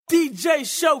DJ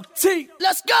Show T.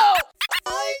 Let's go!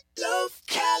 I love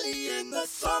Cali in the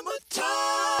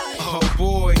summertime. Oh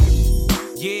boy,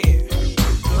 yeah,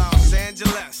 Los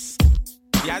Angeles.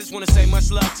 Yeah, I just want to say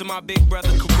much love to my big brother,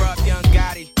 Corrupt Young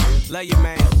Gotti. Love you,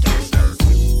 man.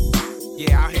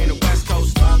 Yeah, out here in the West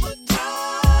Coast.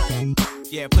 Summertime.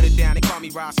 Yeah, put it down. They call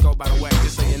me Roscoe, by the way,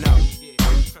 just so you know.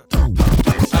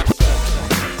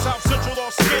 South Central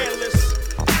all scandalous.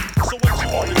 So what you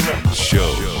want to do?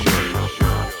 Show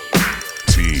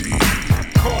T.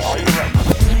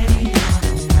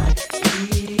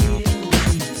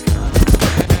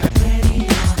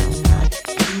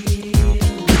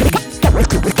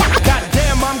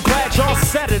 Goddamn, I'm glad y'all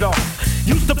set it off.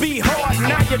 Used to be hard,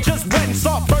 now you're just wet and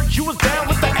soft. First you was down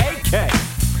with the AK,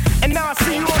 and now I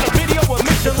see you on a video with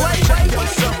Mission Lake. Check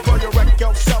yourself or you wreck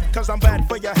yourself, cause I'm bad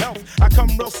for your health. I come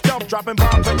real stealth, dropping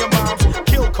bombs on your moms,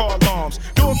 kill car alarms.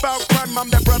 Doing foul crime, I'm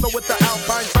that brother with the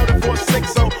Alpine soda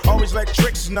 460. Always let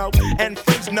tricks know, and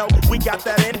freaks know we got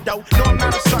that endo. No, I'm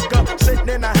not a sucker, sitting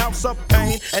in a house of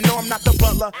pain. And no, I'm not the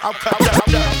butler, I'll cut.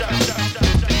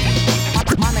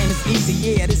 My name is Easy,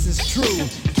 yeah, this is true.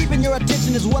 Keeping your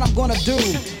attention is what I'm gonna do.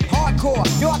 Hardcore,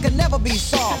 yo, I could never be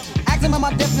soft. Ask them on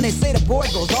my deaf and they say the boy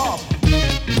goes off.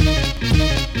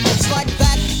 It's like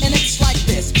that and it's like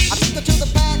this. I took her to the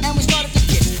pad and we started to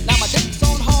kiss. Now my dick's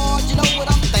on hard, you know what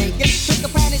I'm thinking. Took the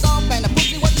panties off and the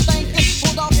pussy was stinking.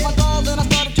 Pulled off my drawers and I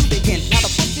started to begin. Now the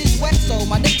pussy's wet so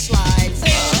my dick slides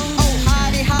in. Oh,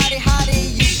 hidey, hidey,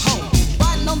 hidey, you hoe.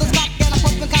 Riding on this cock and I'm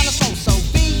pumping kinda slow. So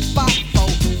B-5-O,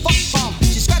 fuck bum.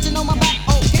 She's scratching on my back,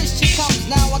 oh, here she comes.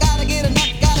 Now I gotta get a nut,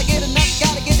 gotta get a nut,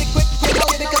 gotta get it quick, quick,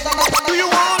 oh, because I like it. Do you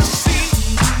wanna see?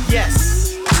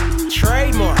 Yes,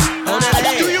 trademark on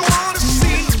that Do you wanna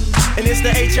see? and it's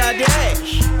the HID.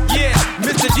 Yeah,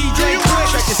 Mr. DJ Quick.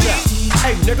 Check this out.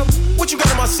 Hey, nigga, what you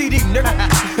got on my CD, nigga?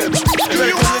 You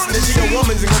better quit listening to your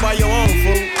woman's and go buy your own,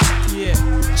 fool. Yeah,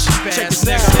 check this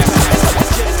out.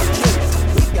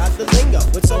 We got the lingo.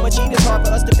 With so much heat, it's hard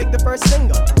for us to pick the first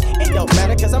single. It don't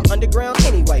matter, cause I'm underground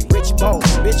anyway. Rich bold,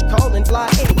 bitch cold and fly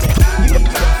anything.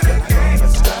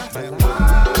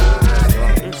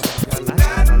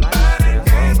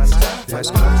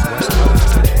 West Coast, West Coast.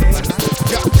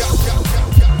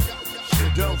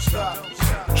 Shit don't stop.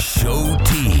 Show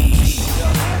T.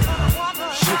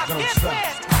 Shit don't stop.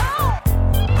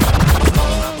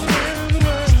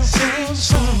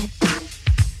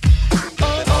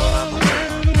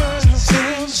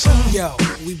 Yo,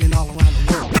 we've been all around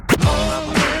the world.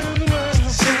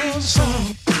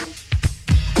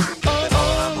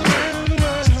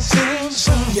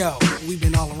 Yo, we've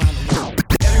been all around the world.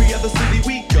 Every other city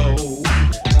we go,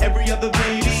 every other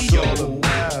radio.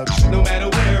 No matter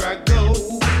where I go,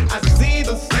 I see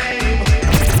the same.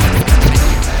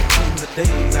 Back in the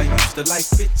days, I used to like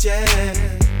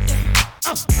bitches.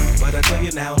 But I tell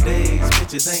you nowadays,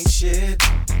 bitches ain't shit.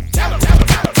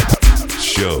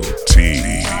 Show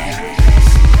T.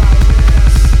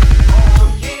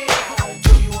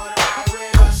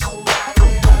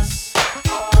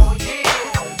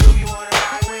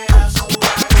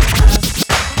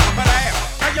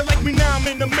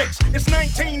 In the mix. It's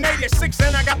 1986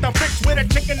 and I got the fix with a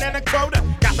chicken and a quota.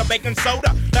 Got the baking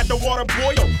soda, let the water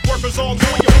boil. Workers all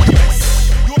loyal.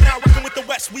 You're now working with the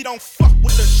West, we don't fuck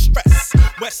with the stress.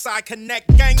 West Side Connect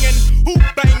gangin', hoop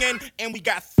bangin', and we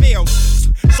got failures.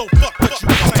 So fuck what you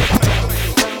saying.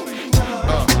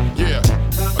 Yeah,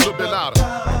 a little bit louder.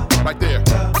 Right there.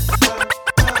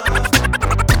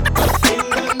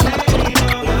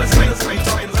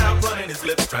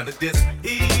 Trying to diss,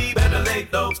 he better lay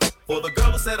low. For the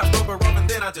girl who said I broke her wrong and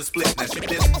then I just split that shit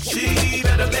this. She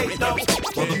better lay low.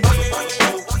 For the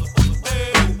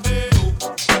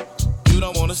you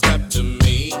don't wanna step to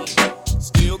me.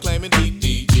 Still claiming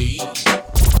DDG.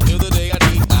 Till the day I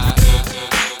need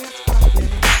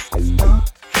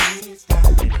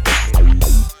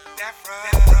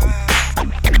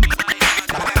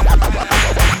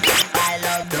I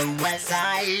love the West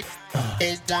Side.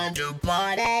 It's time to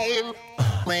party.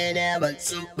 Whenever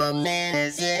Superman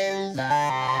is in life.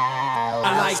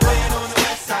 I like playing on the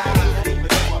West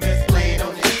Side, playing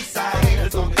on the East Side.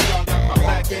 As long as y'all got my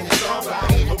back, then it's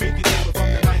alright. But we can do it from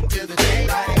the night to the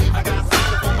daylight. I got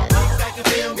something for my folks that can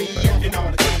feel me. You know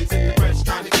the ladies in the press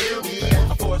trying to kill me.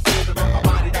 I force things around my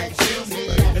body that can shield me.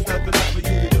 There's nothing left for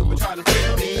you to do but try to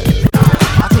kill me.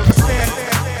 I took a stand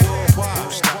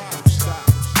worldwide.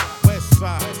 West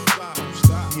Side,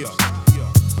 yeah,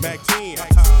 Mac 10.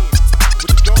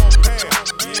 With the dog pound,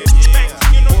 yeah.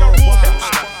 You know your rule hip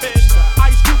hop is.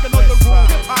 Ice Cube, you know the rule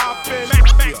hip hop is.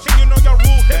 Mac, you know your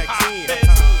rule hip hop is.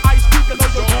 Ice Cube, you know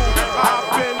the rule hip hop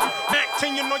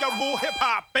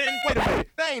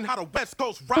how the West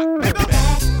Coast rock, nigga.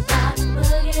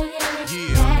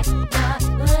 Yeah,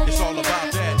 it's all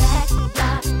about that.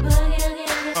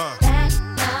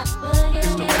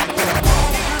 It's the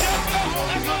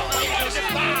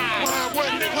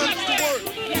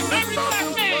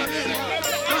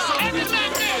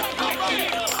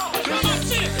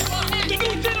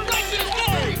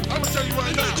I'ma tell you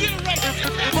right now.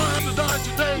 If I have to die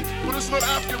today, when it's not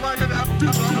African right here, the African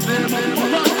people, I'm a dead man.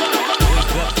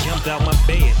 Jumped out my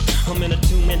bed. I'm in a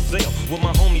two-man cell with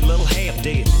my homie little half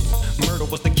dead. Murder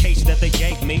was the case that they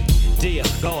gave me. Dear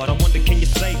God, I wonder can you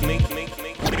save me? Many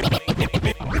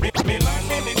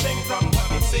things I'm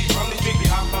what I see from the street.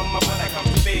 How come my brother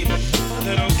comes to me?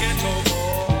 Little ghetto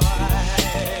boy,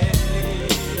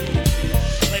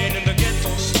 playing in the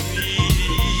ghetto street.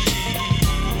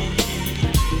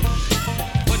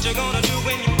 What you gonna do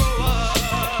when you grow up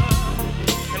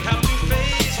and have to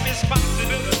face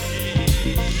responsibility?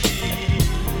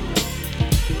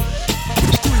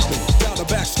 Down the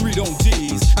back street on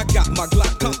D's. I got my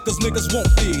Glock cocked cause niggas want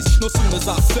these. No soon as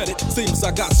I said it, seems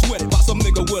I got sweated by some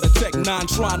nigga with a Tech 9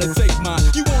 trying to take mine.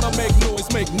 You wanna make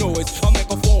noise, make noise. I'll make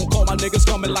a phone call, my niggas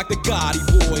coming like the Gotti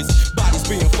boys. Bodies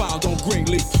being found on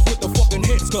Greenleaf with the fucking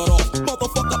heads cut off.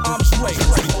 Motherfucker, I'm straight.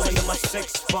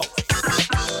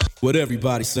 What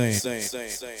everybody saying.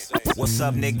 What's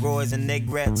up, Negroids and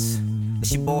Negrettes?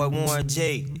 It's your boy Warren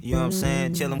G. You know what I'm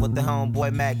saying? Chilling with the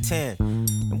homeboy Mac 10.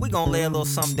 And we gon' lay a little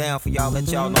something down for y'all, let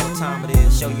y'all know what time it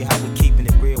is, show you how we keeping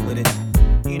it real with it.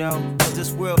 You know, cause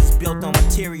this world is built on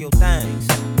material things.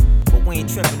 But we ain't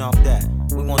tripping off that.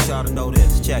 We want y'all to know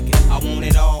this. Check it. I want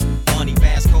it all. Money,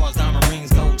 fast cars, diamond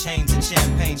rings, gold chains, and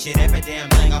champagne shit. Every damn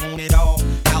thing. I want it all.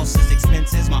 Houses,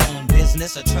 expenses, my own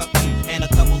business, a truck, and a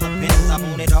couple of bins. I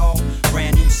want it all.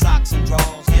 Brand new socks and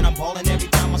drawers. And I'm ballin' every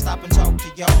time I stop and talk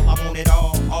to y'all. I want it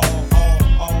all.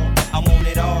 I want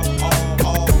it all.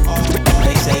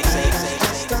 They say.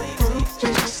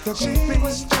 She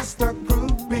was just a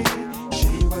groupie. She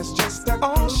was just a groupie.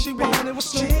 All she wanted was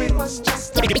Snoopy. She was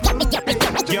just a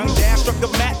groupie. Young dad struck a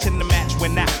match and the match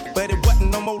went out. But it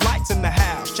wasn't no more lights in the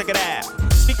house. Check it out.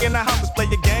 Sneak in the house, let's play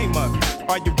your game up.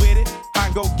 Are you with it? I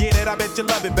go get it, I bet you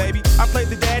love it, baby. I play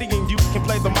the daddy and you can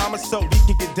play the mama so we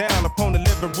can get down upon the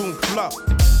living room floor.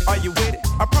 Are you with it?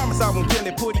 I promise I won't kill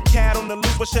it. Put a cat on the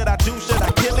loose, what should I do? Should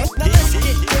I kill it? Now let's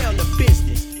get down to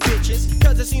business, bitches.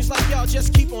 Cause it seems like y'all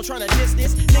just keep on trying to diss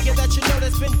this nigga that you know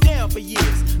that's been down for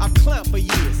years. I've clowned for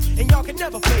years, and y'all can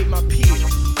never fade my peers.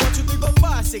 1, 2, 3, 4,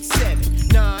 5, 6, 7,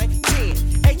 9, 10.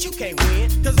 8, you can't win.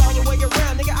 Cause all the way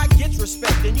around, nigga, I get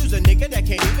respect. And you's a nigga that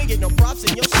can't even get no props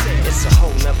in your set. It's a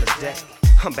whole nother day.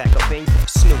 I'm back up in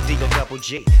Snoop D-O double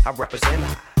G. I represent.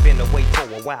 Been away for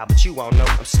a while, but you all know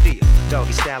I'm still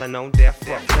doggy styling on death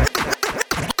row.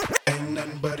 Ain't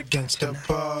nothing but a gangsta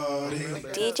party.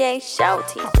 DJ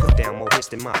Shouty. I put down more hits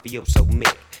than Mafioso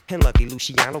Mick. And Lucky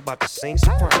Luciano about to sing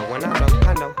soprano. And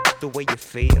I know the way you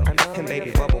feel. And baby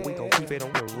Bubba, we gon' keep it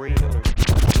on the real.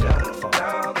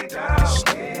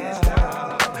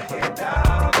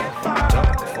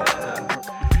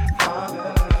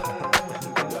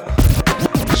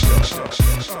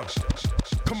 Doggy,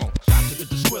 come on. Got to get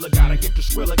the Skrilla, gotta get the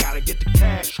Skrilla, gotta get the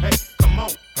cash. Hey, come on,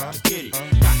 get it.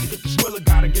 Got to get the Skrilla,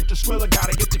 gotta get the Skrilla,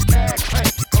 gotta get the cash. Hey,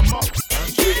 come on,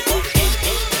 get it.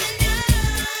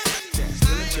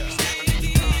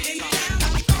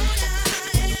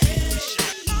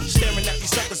 Staring at these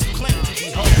suckers who claim to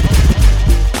be home.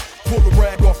 Pull the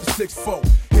rag off the 6-4.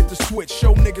 Hit the switch,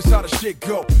 show niggas how the shit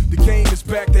go. The game is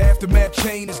back, the aftermath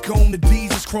chain is gone. The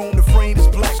D's is chrome, the frame is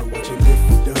black. So what you live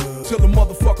for, dub? Till the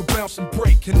motherfucker bounce and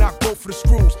break. Cannot go for the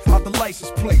screws out the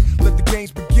license plate. Let the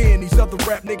games begin. These other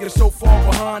rap niggas are so far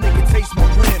behind, they can taste my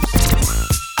rims.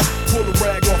 Pull the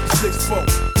rag off the 6-4.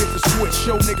 Hit the switch,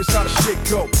 show niggas how the shit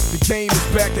go. The game is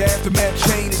back, the aftermath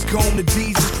chain is gone. The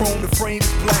D's is chrome, the frame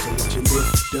is black. So what you live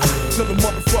for, dub? Till the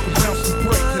motherfucker bounce and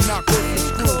break. Cannot go for the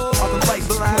screws out the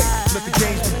license plate. Let the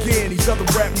games begin. These other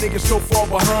rap niggas so far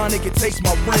behind, they can taste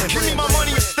my rims. Give me my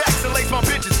money in stacks and lace my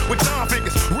bitches with time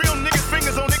fingers. Real niggas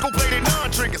fingers on nickel plated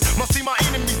non-triggers. Must see my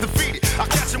enemies defeated. I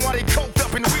catch them while they coked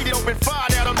up and weeded. Open fire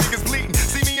now, them niggas bleeding.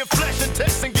 See me in flesh and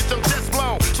text and get your chest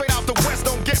blown. Straight out the west,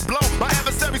 don't get blown. My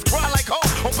adversaries cry like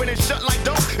hoes. Open and shut like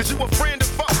doors. Is you a friend of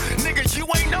fuck? Nigga, you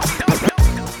ain't know.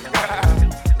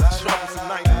 Struggles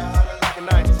in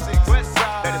 96. West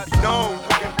side. Let it be known.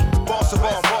 Boss of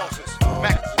all bosses.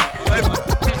 Mac. Now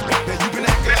you been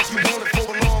acting like you wanted for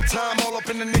a long time. All up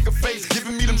in the nigga face.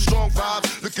 Giving me them strong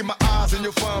look in my eyes and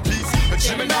you'll find peace. A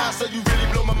Gemini, so you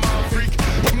really blow my mind, freak.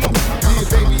 Yeah,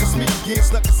 baby, it's me again,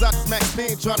 stuck inside this max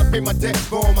pen, trying to pay my debt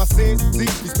for all my sins. See,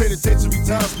 these penitentiary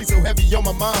times be so heavy on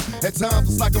my mind. At times,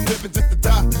 it's like I'm living just to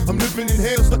die. I'm living in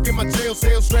hell, stuck in my jail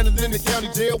cell, stranded in the county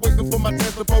jail, waiting for my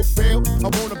test to poke bail. I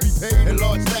wanna be paid in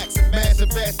large stacks,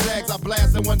 massive fast tags. I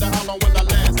blast and wonder how long will I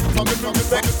last. I'm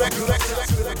back,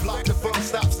 block the fun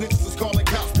stop. Snitches is calling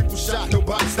cops, people shot,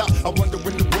 nobody stop. I wonder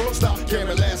when the world stopped.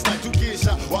 Cameron last night, 2 kids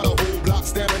shot, while the whole block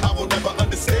staring. I will never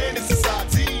understand this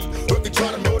society. But they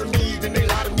try to murder me, then they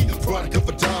lie to me. This product of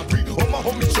a John Breed. All my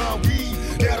homies try and weed.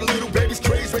 Now the little baby's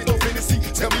crazy, raised no fantasy.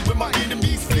 Tell me when my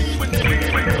enemies flee. When they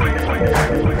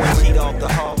cheat off the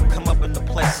hall, come up in the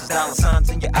places. Dollar signs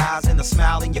in your eyes and a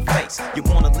smile in your face. You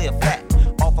wanna live fat.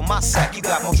 Off of my sack, you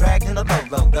got more drag than a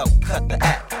logo. Cut the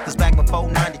act. Cause back before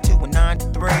 92 and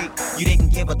 93, you didn't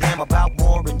give a damn about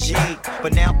Warren G.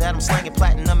 But now that I'm slanging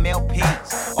platinum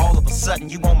LPs, all of a sudden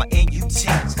you on my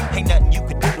NUTs. Ain't nothing you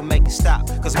could do to make it stop,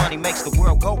 cause money makes the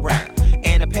world go round.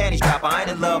 And the panties drop, I ain't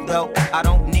in love though, I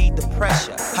don't need the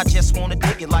pressure. I just wanna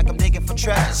dig it like I'm digging for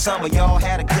treasure. Some of y'all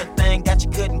had a good thing that you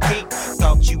couldn't keep.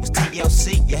 Thought you was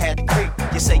TLC, you had to creep.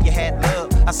 You say you had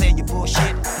love, I say you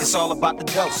bullshit. It's all about the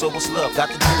dough, so what's love got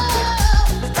to do with it?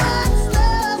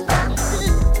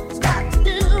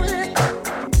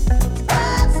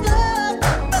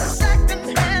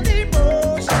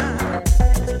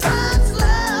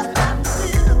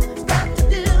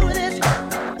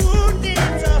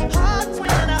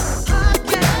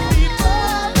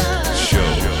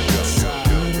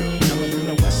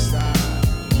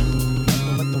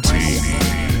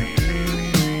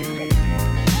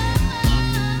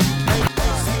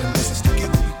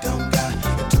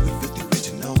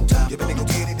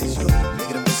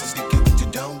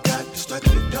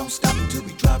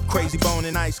 Crazy Bone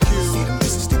and Ice Cube. See the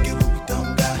missus sticking what we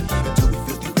don't got until we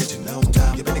feel the original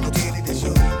time. You better go get it, it's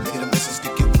you. Nigga, the missus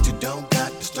sticking what you don't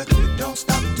got. The struggle it don't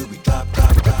stop until we drop. I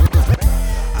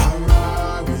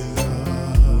ride with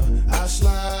her, I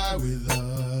slide with her.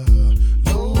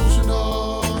 Lotion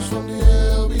off from the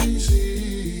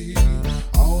LBC.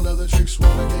 All other chicks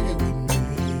wanna kick it with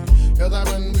me, cause I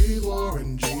run with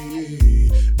Warren G.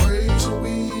 Braids and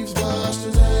weaves,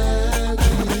 busters and G's.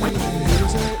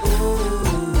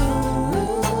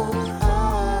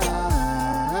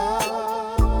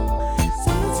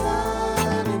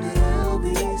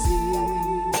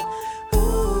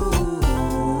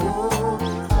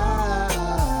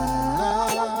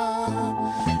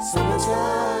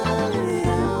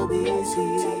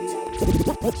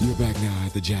 You're back now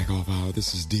at the Jack Off Hour.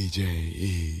 This is DJ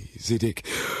Easy Dick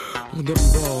on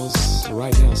W Balls.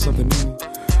 Right now, something new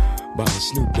by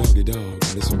Snoop Doggy Dogg. And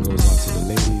this one goes out to the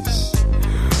ladies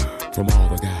from all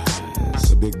the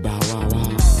guys. A big bow wow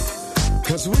wow.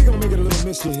 Cause we gonna make it a little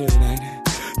mystery here tonight.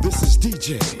 This is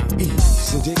DJ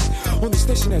Easy Dick on the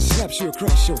station that slaps you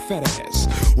across your fat ass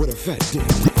with a fat dick.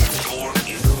 You're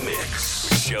in the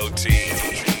mix. Show team.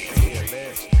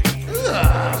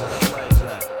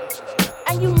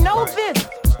 And you know this,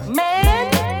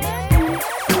 man.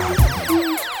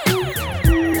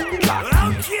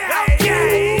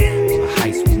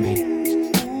 Heist with me.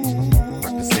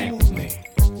 Represent with me.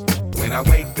 When I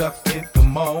wake up in the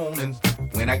morning,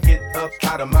 when I get up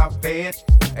out of my bed,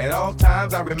 at all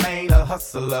times I remain a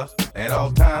hustler. At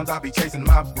all times I be chasing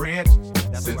my bread.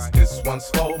 Since this one's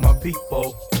for my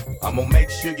people, I'm gonna make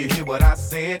sure you hear what I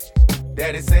said.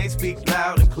 Daddy say speak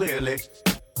loud and clearly.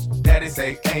 Daddy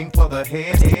say aim for the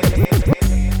head.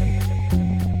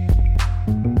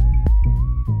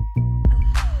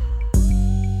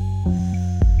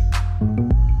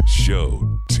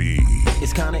 Show T.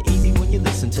 It's kinda easy when you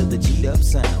listen to the G'd up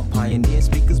sound. Pioneer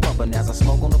speakers bumping as I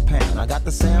smoke on the pound. I got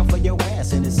the sound for your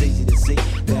ass and it's easy to see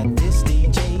that this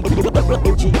DJ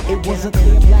it was a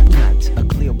clear black night, a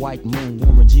clear white moon.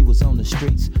 Warren G was on the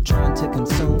streets trying to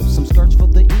consume some skirts for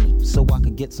the E, so I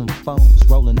could get some phones.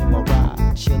 Rolling in my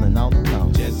ride, chilling all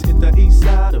alone. Just hit the east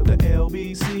side of the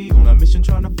LBC on a mission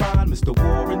trying to find Mr.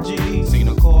 Warren G. Seen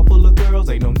a car full of girls,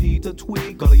 ain't no need to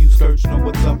tweak. All of you skirts know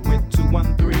what's up with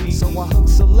 213. So I hooked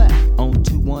select on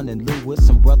 21 and Lewis.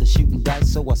 Some brothers shooting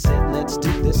dice, so I said let's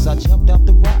do this. I jumped out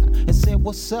the ride and said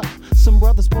what's up. Some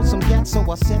brothers pulled some gas, so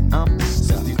I said I'm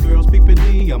stuck. Since these girls peeping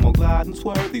me, I'm gonna glide and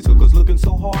swerve. These hookers looking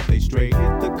so hard, they straight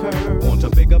hit the curve. Want to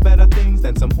bigger, better things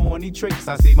than some horny tricks.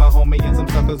 I see my homie and some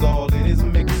suckers all in his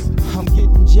mix. I'm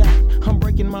getting jacked, I'm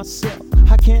breaking myself.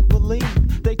 I can't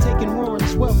believe they taking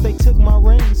Warren's wealth. They took my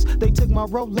rings, they took my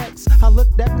Rolex. I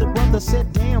looked at the brother,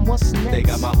 said damn, what's next? They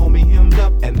got my homie hemmed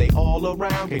up and they all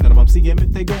around. Can't none of them see him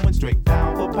if they going straight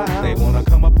down for pound. They wanna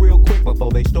come up real quick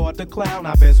before they start to clown.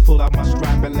 I best pull out my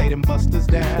strap and lay them busters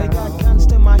down. They got guns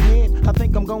to my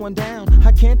going down.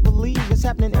 I can't believe it's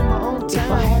happening in my own town.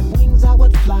 If I had wings, I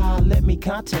would fly. Let me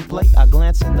contemplate. I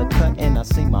glance in the cut and I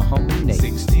see my homie Nate.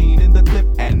 16 in the clip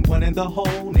and 1 in the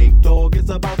hole. Nate Dogg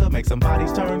is about to make some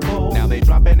bodies turn cold. Now they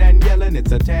dropping and yelling,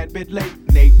 it's a tad bit late.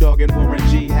 Nate Dogg and Warren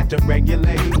G had to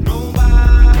regulate. Nobody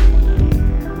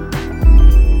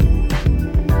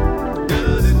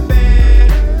does it better.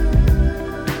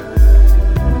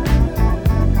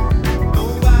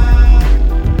 Nobody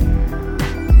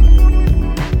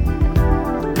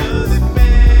does it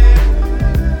better.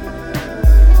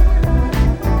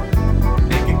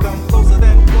 They can come closer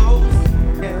than close,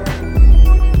 yeah.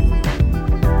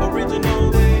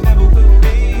 Original, they never will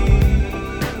be.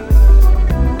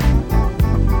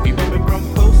 We bumping from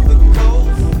coast to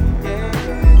coast, yeah.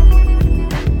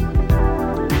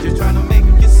 We just trying to make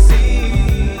you see.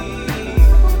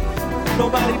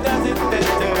 Nobody does it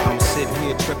better. I'm sitting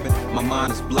here tripping, my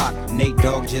mind is blocked. Nate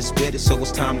Dogg just bit it, so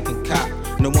it's time to concoct.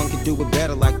 No one can do it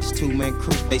better like this two-man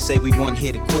crew. They say we one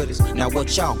hit quitters. Now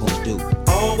what y'all gonna do?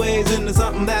 Always into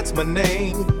something, that's my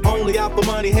name. Only out for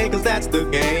money, hey, cause that's the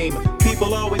game.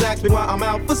 People always ask me why I'm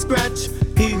out for scratch.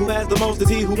 He who has the most is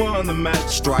he who won the match.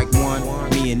 Strike 1,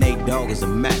 me and Nate Dogg is a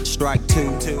match. Strike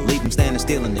 2, leave them standing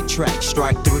still in the track.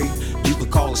 Strike 3, you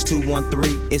could call us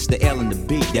 213. It's the L and the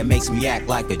B that makes me act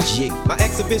like a G. My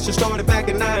exhibition started back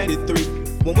in '93,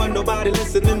 when wasn't nobody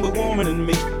listening but Warren and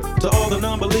me. To all the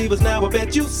non-believers now I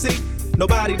bet you see,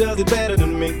 nobody does it better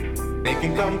than me. They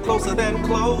can come closer than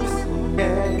close,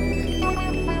 yeah.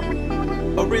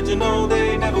 Original,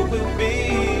 they never will be.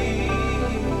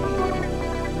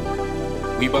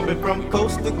 We bumpin' from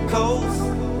coast to coast,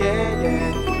 yeah,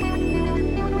 yeah.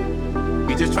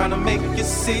 We just tryna make you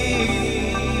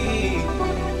see,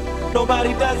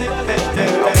 nobody does it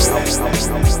better.